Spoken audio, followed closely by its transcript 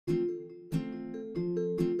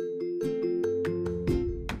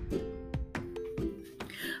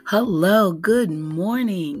Hello, good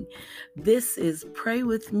morning. This is Pray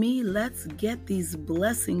With Me. Let's get these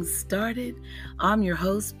blessings started. I'm your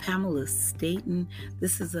host, Pamela Staten.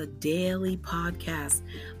 This is a daily podcast.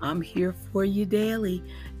 I'm here for you daily,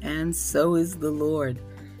 and so is the Lord.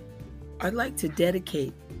 I'd like to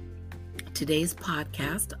dedicate today's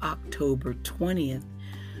podcast, October 20th,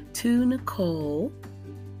 to Nicole.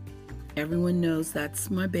 Everyone knows that's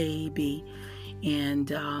my baby.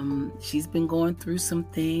 And she's been going through some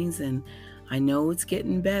things, and I know it's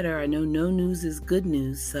getting better. I know no news is good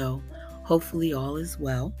news, so hopefully all is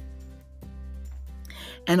well.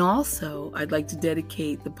 And also, I'd like to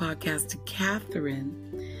dedicate the podcast to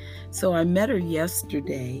Catherine. So I met her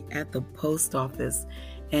yesterday at the post office,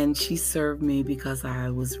 and she served me because I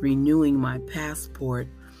was renewing my passport.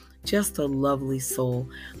 Just a lovely soul.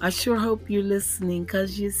 I sure hope you're listening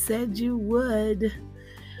because you said you would.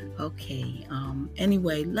 Okay,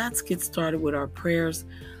 anyway, let's get started with our prayers.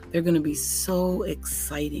 They're going to be so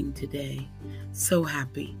exciting today. So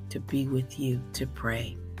happy to be with you to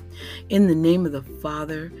pray. In the name of the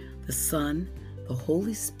Father, the Son, the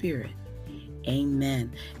Holy Spirit,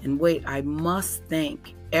 amen. And wait, I must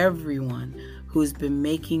thank everyone who's been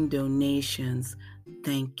making donations.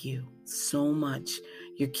 Thank you so much.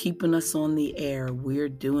 You're keeping us on the air. We're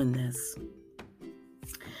doing this.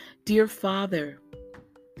 Dear Father,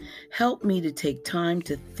 help me to take time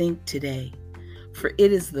to think today, for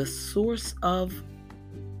it is the source of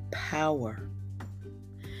power.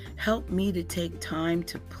 Help me to take time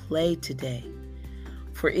to play today,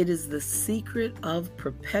 for it is the secret of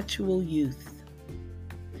perpetual youth.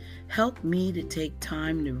 Help me to take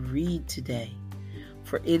time to read today,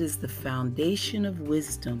 for it is the foundation of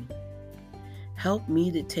wisdom. Help me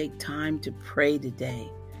to take time to pray today,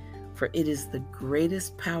 for it is the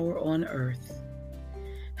greatest power on earth.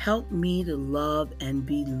 Help me to love and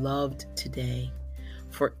be loved today,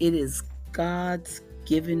 for it is God's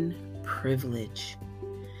given privilege.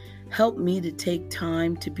 Help me to take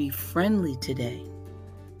time to be friendly today,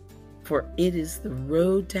 for it is the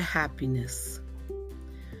road to happiness.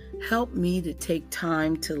 Help me to take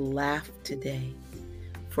time to laugh today,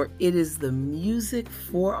 for it is the music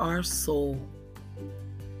for our soul.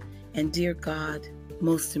 And dear God,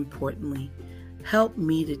 most importantly, help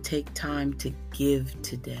me to take time to give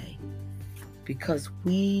today, because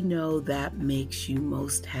we know that makes you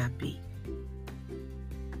most happy.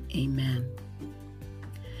 Amen.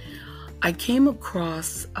 I came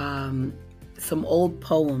across some old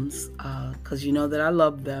poems, because you know that I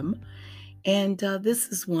love them. And this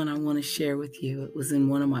is one I want to share with you. It was in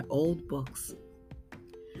one of my old books.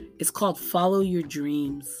 It's called Follow Your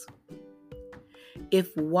Dreams.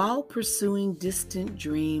 If while pursuing distant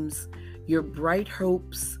dreams, your bright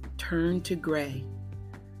hopes turn to gray,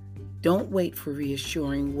 don't wait for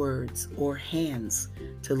reassuring words or hands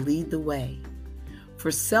to lead the way. For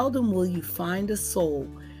seldom will you find a soul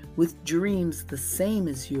with dreams the same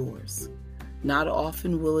as yours. Not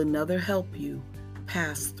often will another help you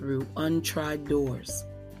pass through untried doors.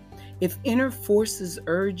 If inner forces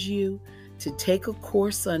urge you to take a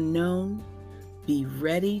course unknown, be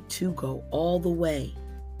ready to go all the way.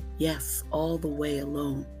 Yes, all the way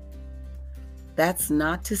alone. That's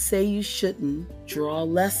not to say you shouldn't draw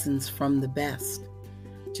lessons from the best.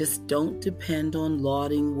 Just don't depend on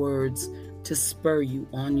lauding words to spur you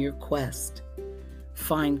on your quest.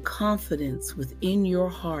 Find confidence within your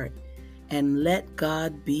heart and let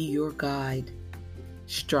God be your guide.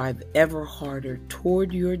 Strive ever harder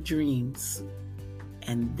toward your dreams,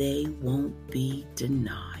 and they won't be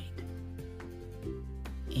denied.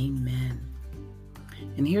 Amen.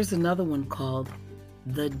 And here's another one called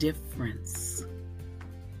The Difference.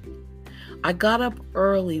 I got up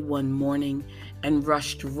early one morning and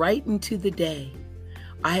rushed right into the day.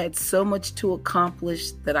 I had so much to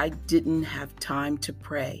accomplish that I didn't have time to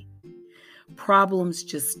pray. Problems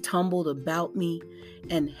just tumbled about me,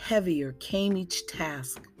 and heavier came each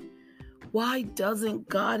task. Why doesn't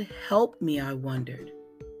God help me, I wondered.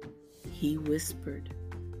 He whispered,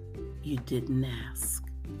 you didn't ask.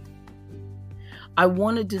 I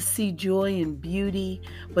wanted to see joy and beauty,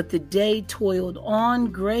 but the day toiled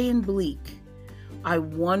on gray and bleak. I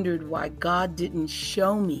wondered why God didn't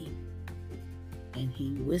show me. And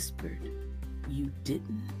he whispered, you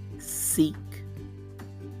didn't seek.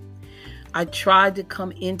 I tried to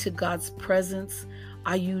come into God's presence.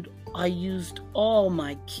 I used all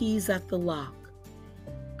my keys at the lock.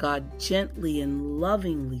 God gently and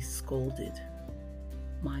lovingly scolded,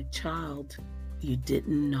 my child, you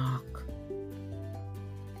didn't knock.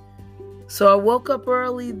 So I woke up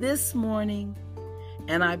early this morning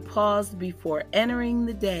and I paused before entering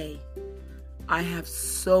the day. I have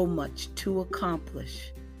so much to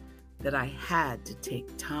accomplish that I had to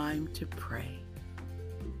take time to pray.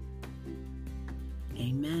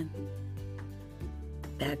 Amen.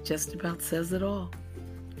 That just about says it all.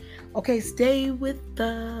 Okay, stay with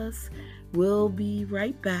us. We'll be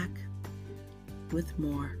right back with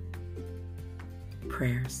more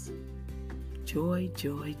prayers. Joy,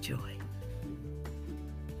 joy, joy.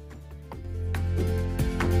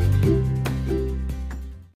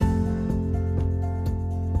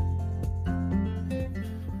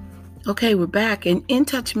 Okay, we're back, and In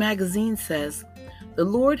Touch magazine says, the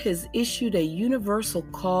Lord has issued a universal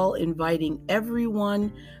call inviting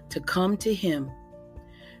everyone to come to Him.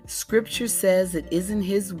 Scripture says it isn't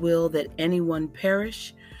His will that anyone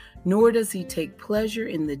perish, nor does He take pleasure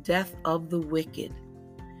in the death of the wicked.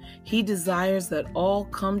 He desires that all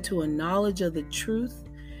come to a knowledge of the truth,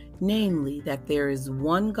 namely that there is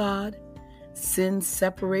one God, sin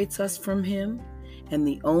separates us from Him, and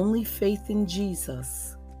the only faith in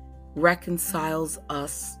Jesus reconciles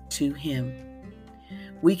us to Him.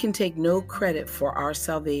 We can take no credit for our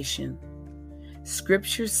salvation.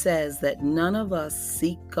 Scripture says that none of us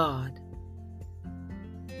seek God.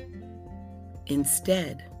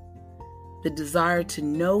 Instead, the desire to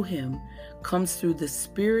know Him comes through the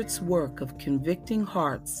Spirit's work of convicting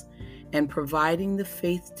hearts and providing the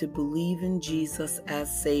faith to believe in Jesus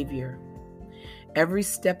as Savior. Every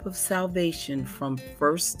step of salvation from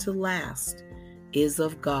first to last is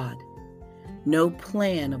of God. No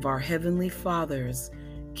plan of our Heavenly Father's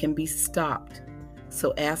can be stopped,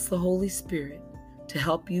 so ask the Holy Spirit to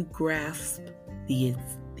help you grasp the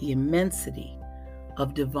immensity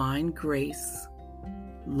of divine grace,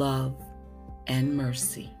 love, and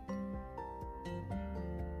mercy.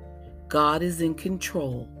 God is in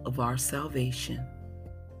control of our salvation.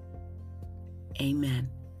 Amen.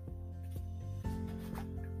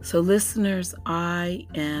 So listeners, I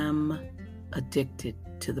am addicted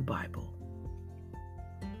to the Bible.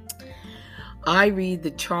 I read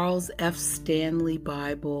the Charles F. Stanley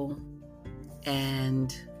Bible,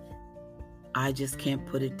 and I just can't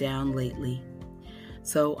put it down lately.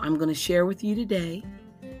 So I'm going to share with you today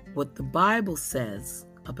what the Bible says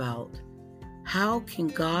about how can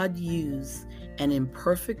God use an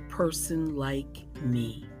imperfect person like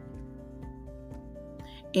me.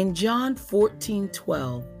 In John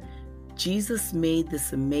 14:12, Jesus made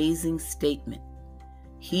this amazing statement.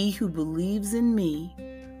 He who believes in me,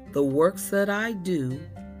 the works that I do,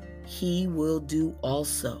 he will do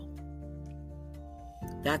also.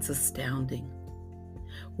 That's astounding.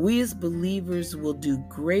 We as believers will do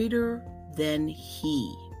greater than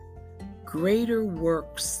He, greater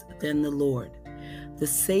works than the Lord, the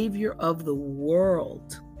Savior of the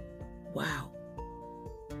world. Wow.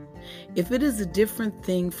 If it is a different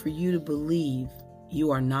thing for you to believe,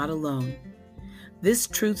 you are not alone. This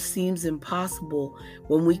truth seems impossible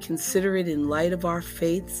when we consider it in light of our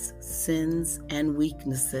faiths, sins, and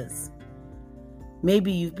weaknesses.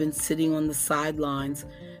 Maybe you've been sitting on the sidelines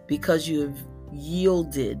because you have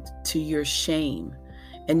yielded to your shame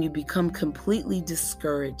and you become completely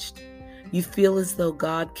discouraged. You feel as though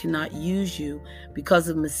God cannot use you because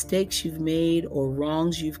of mistakes you've made or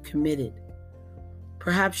wrongs you've committed.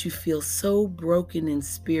 Perhaps you feel so broken in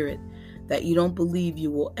spirit that you don't believe you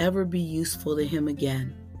will ever be useful to Him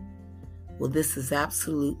again. Well, this is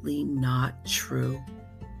absolutely not true.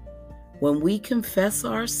 When we confess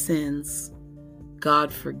our sins,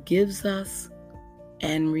 God forgives us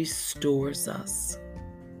and restores us.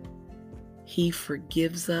 He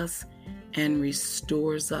forgives us and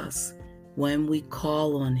restores us when we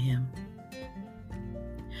call on Him.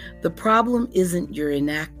 The problem isn't your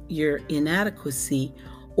inadequacy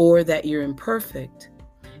or that you're imperfect.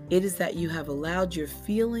 It is that you have allowed your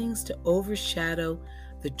feelings to overshadow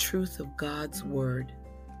the truth of God's Word.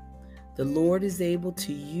 The Lord is able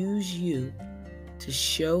to use you to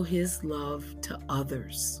show His love to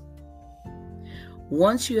others.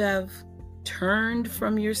 Once you have turned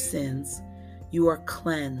from your sins, you are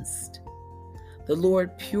cleansed. The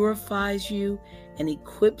Lord purifies you and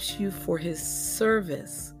equips you for His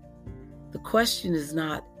service. The question is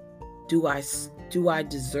not, do I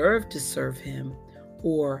deserve to serve Him?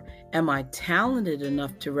 Or am I talented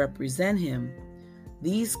enough to represent Him?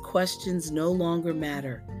 These questions no longer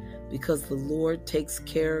matter because the Lord takes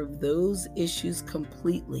care of those issues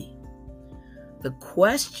completely. The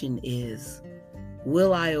question is,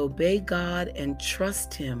 will I obey God and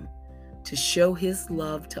trust Him to show His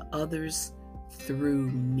love to others through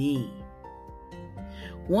me?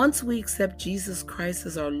 Once we accept Jesus Christ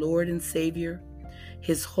as our Lord and Savior,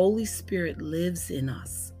 His Holy Spirit lives in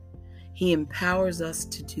us. He empowers us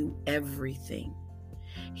to do everything.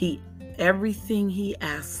 Everything He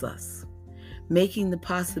asks us. making the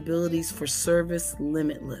possibilities for service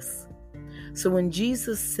limitless. So when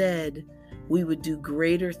Jesus said we would do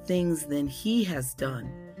greater things than he has done,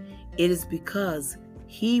 it is because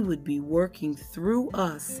he would be working through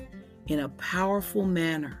us in a powerful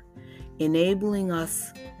manner, enabling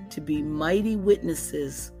us to be mighty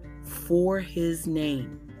witnesses for his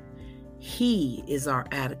name. He is our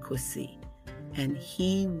adequacy, and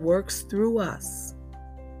he works through us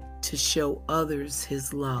to show others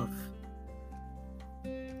his love.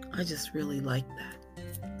 I just really like that.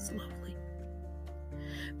 It's lovely.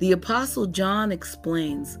 The Apostle John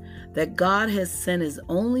explains that God has sent his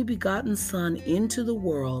only begotten Son into the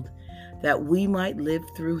world that we might live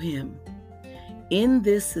through him. In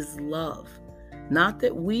this is love, not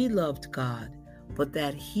that we loved God, but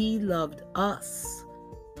that he loved us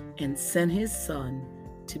and sent his Son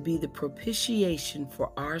to be the propitiation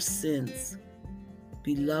for our sins.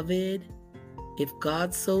 Beloved, if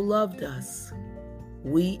God so loved us,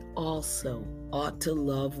 we also ought to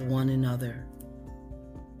love one another.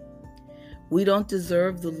 We don't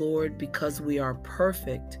deserve the Lord because we are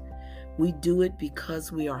perfect. We do it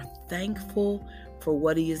because we are thankful for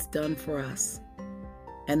what he has done for us.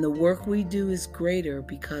 And the work we do is greater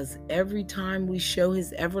because every time we show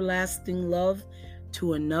his everlasting love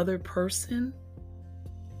to another person,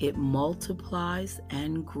 it multiplies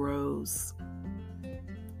and grows.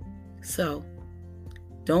 So,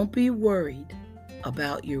 don't be worried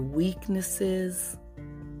about your weaknesses,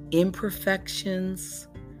 imperfections,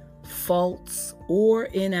 faults, or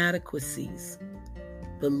inadequacies.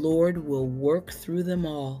 The Lord will work through them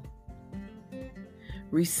all.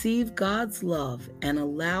 Receive God's love and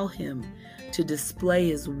allow him to display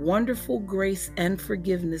his wonderful grace and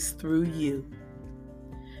forgiveness through you.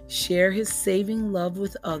 Share his saving love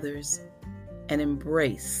with others and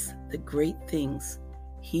embrace the great things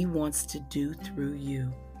he wants to do through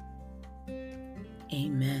you.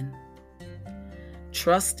 Amen.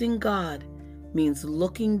 Trusting God means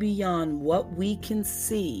looking beyond what we can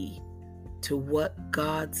see to what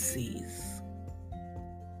God sees.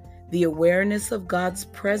 The awareness of God's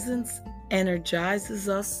presence energizes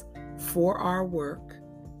us for our work.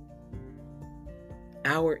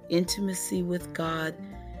 Our intimacy with God,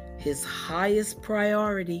 his highest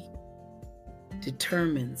priority,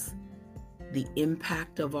 determines the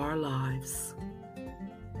impact of our lives.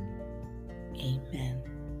 Amen.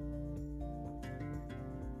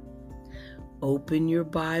 Open your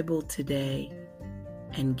Bible today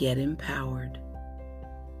and get empowered.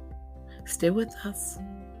 Stay with us.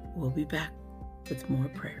 We'll be back with more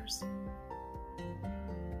prayers.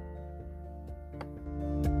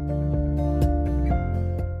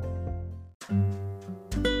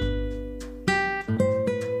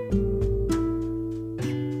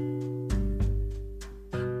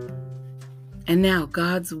 And now,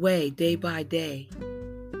 God's way, day by day.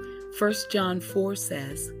 1 John 4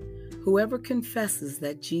 says, "Whoever confesses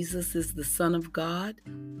that Jesus is the Son of God,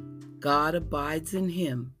 God abides in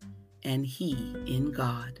him, and he in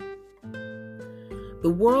God." The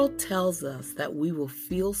world tells us that we will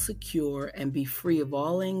feel secure and be free of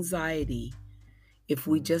all anxiety if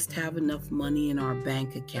we just have enough money in our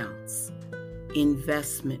bank accounts,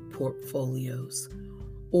 investment portfolios,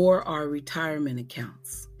 or our retirement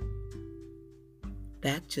accounts.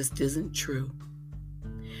 That just isn't true.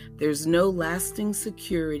 There's no lasting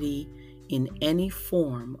security in any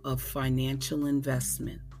form of financial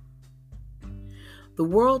investment. The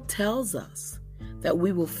world tells us that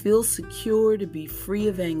we will feel secure to be free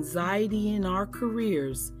of anxiety in our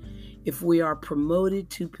careers if we are promoted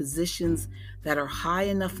to positions that are high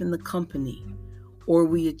enough in the company or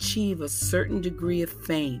we achieve a certain degree of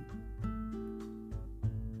fame.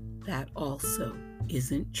 That also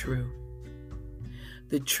isn't true.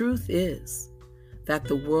 The truth is that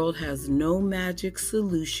the world has no magic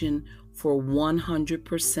solution for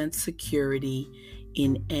 100% security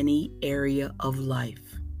in any area of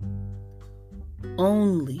life.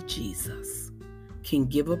 Only Jesus can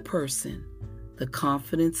give a person the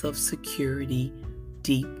confidence of security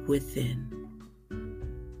deep within.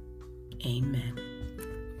 Amen.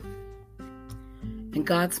 And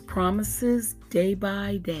God's promises day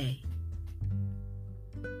by day.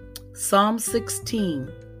 Psalm 16,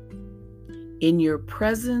 "In your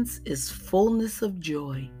presence is fullness of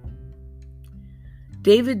joy."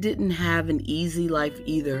 David didn't have an easy life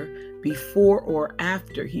either before or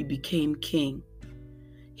after he became king.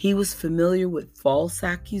 He was familiar with false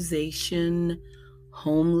accusation,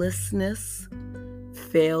 homelessness,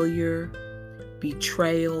 failure,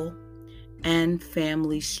 betrayal, and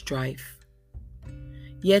family strife.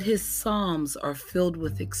 Yet his psalms are filled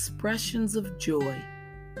with expressions of joy.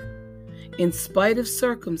 In spite of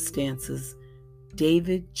circumstances,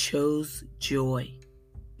 David chose joy.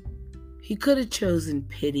 He could have chosen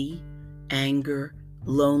pity, anger,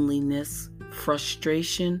 loneliness,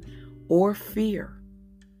 frustration, or fear.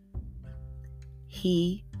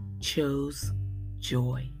 He chose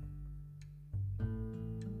joy.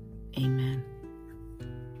 Amen.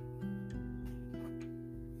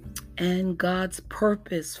 And God's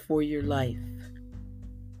purpose for your life.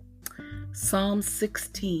 Psalm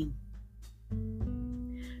 16.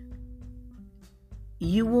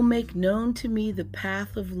 You will make known to me the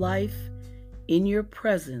path of life. In your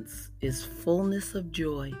presence is fullness of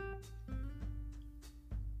joy.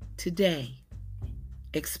 Today,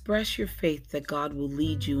 express your faith that God will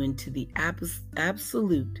lead you into the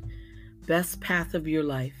absolute best path of your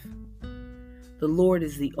life. The Lord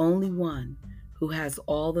is the only one who has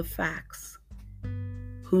all the facts,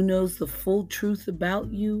 who knows the full truth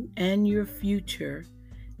about you and your future,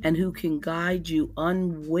 and who can guide you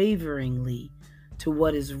unwaveringly to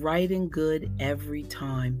what is right and good every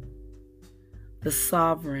time. The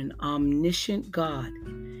sovereign, omniscient God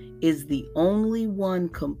is the only one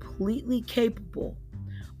completely capable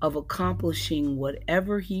of accomplishing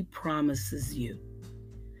whatever He promises you.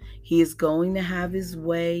 He is going to have His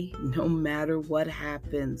way no matter what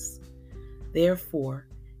happens. Therefore,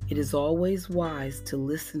 it is always wise to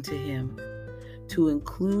listen to Him, to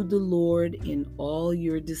include the Lord in all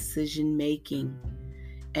your decision making,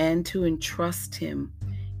 and to entrust Him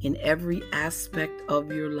in every aspect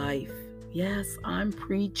of your life. Yes, I'm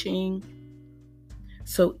preaching.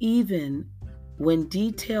 So even when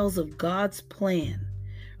details of God's plan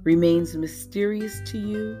remains mysterious to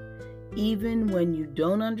you, even when you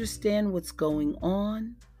don't understand what's going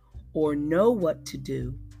on or know what to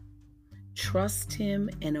do, trust Him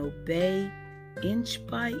and obey inch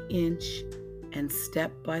by inch and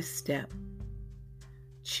step by step.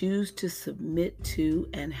 Choose to submit to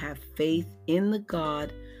and have faith in the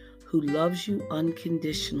God who loves you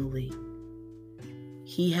unconditionally.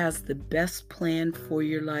 He has the best plan for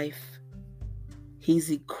your life.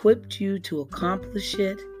 He's equipped you to accomplish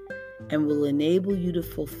it and will enable you to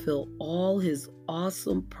fulfill all His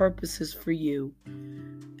awesome purposes for you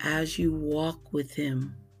as you walk with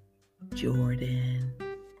Him. Jordan.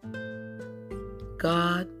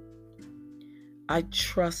 God, I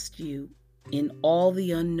trust you in all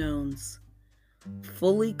the unknowns,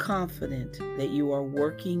 fully confident that you are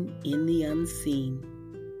working in the unseen.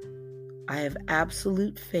 I have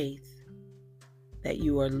absolute faith that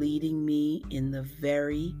you are leading me in the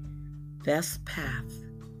very best path.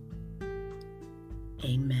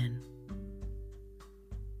 Amen.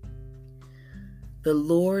 The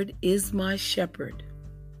Lord is my shepherd.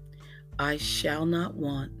 I shall not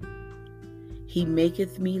want. He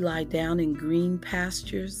maketh me lie down in green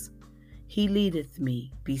pastures. He leadeth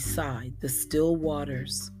me beside the still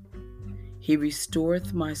waters. He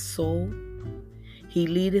restoreth my soul. He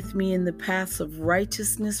leadeth me in the paths of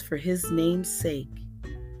righteousness for His name's sake.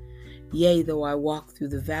 Yea, though I walk through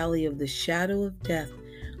the valley of the shadow of death,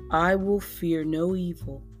 I will fear no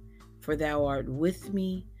evil, for Thou art with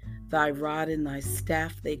me. Thy rod and Thy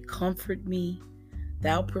staff, they comfort me.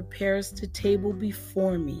 Thou preparest a table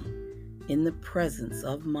before me in the presence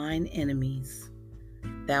of mine enemies.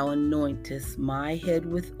 Thou anointest my head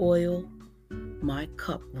with oil, my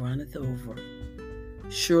cup runneth over.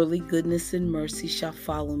 Surely goodness and mercy shall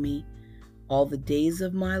follow me all the days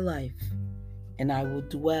of my life, and I will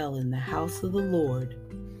dwell in the house of the Lord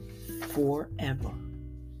forever.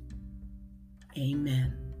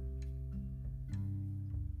 Amen.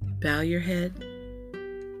 Bow your head.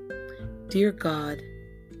 Dear God,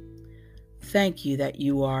 thank you that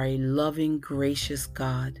you are a loving, gracious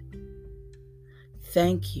God.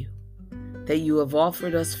 Thank you that you have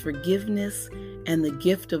offered us forgiveness and the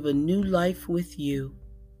gift of a new life with you.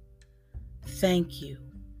 Thank you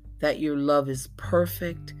that your love is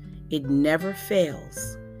perfect, it never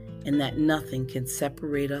fails, and that nothing can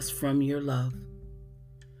separate us from your love.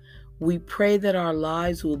 We pray that our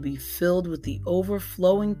lives will be filled with the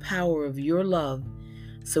overflowing power of your love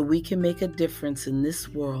so we can make a difference in this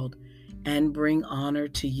world and bring honor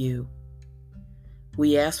to you.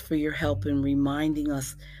 We ask for your help in reminding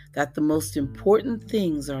us that the most important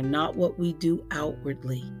things are not what we do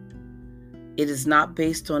outwardly. It is not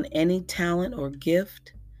based on any talent or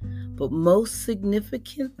gift, but most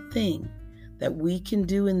significant thing that we can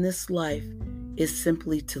do in this life is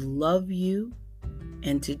simply to love you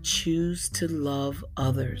and to choose to love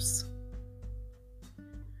others.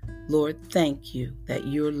 Lord, thank you that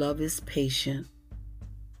your love is patient.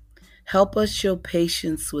 Help us show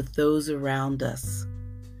patience with those around us.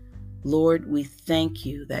 Lord, we thank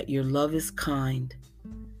you that your love is kind.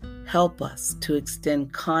 Help us to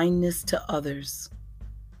extend kindness to others.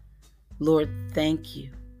 Lord, thank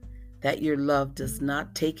you that your love does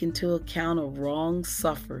not take into account a wrong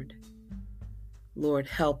suffered. Lord,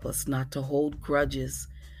 help us not to hold grudges,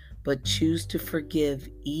 but choose to forgive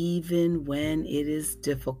even when it is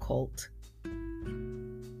difficult.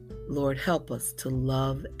 Lord, help us to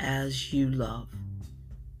love as you love.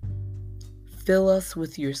 Fill us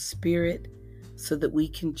with your Spirit so that we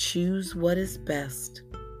can choose what is best.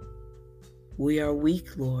 We are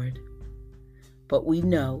weak, Lord, but we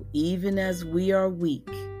know even as we are weak,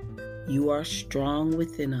 you are strong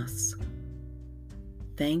within us.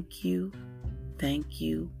 Thank you, thank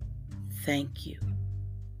you, thank you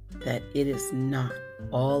that it is not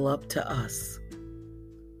all up to us.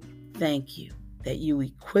 Thank you that you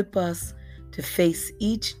equip us to face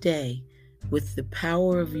each day with the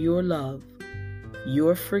power of your love,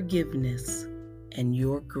 your forgiveness, and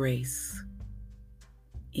your grace.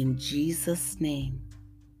 In Jesus' name,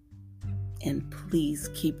 and please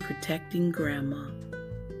keep protecting Grandma.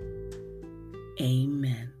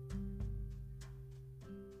 Amen.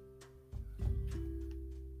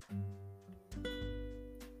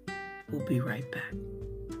 We'll be right back.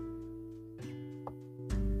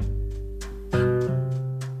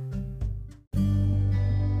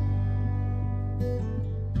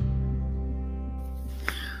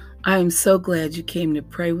 I am so glad you came to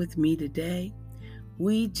pray with me today.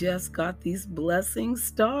 We just got these blessings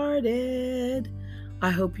started. I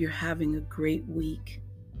hope you're having a great week.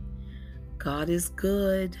 God is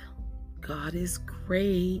good. God is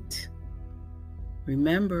great.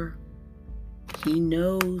 Remember, He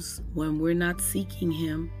knows when we're not seeking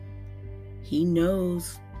Him. He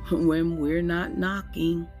knows when we're not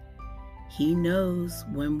knocking. He knows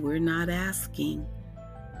when we're not asking.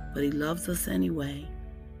 But He loves us anyway.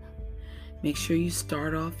 Make sure you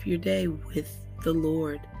start off your day with the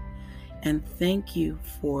Lord. And thank you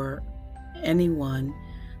for anyone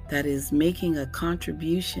that is making a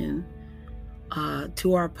contribution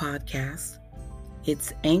to our podcast.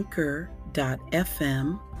 It's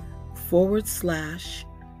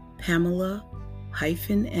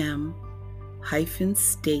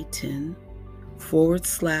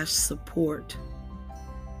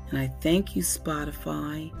And I thank you,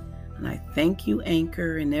 Spotify, and I thank you,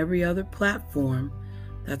 Anchor, and every other platform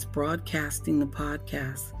that's broadcasting the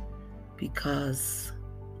podcast, because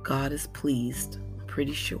God is pleased, I'm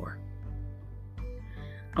pretty sure.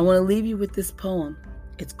 I want to leave you with this poem.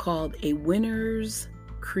 It's called A Winner's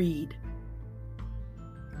Creed.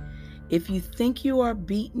 If you think you are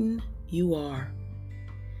beaten, you are.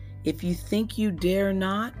 If you think you dare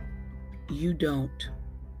not, you don't.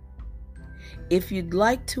 If you'd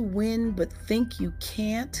like to win but think you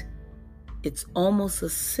can't, it's almost a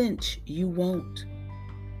cinch you won't.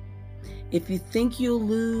 If you think you'll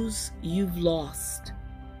lose, you've lost.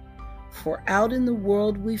 For out in the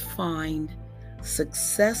world we find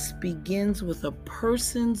success begins with a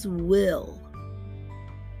person's will.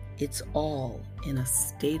 It's all in a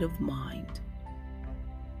state of mind.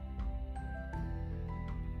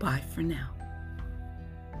 Bye for now.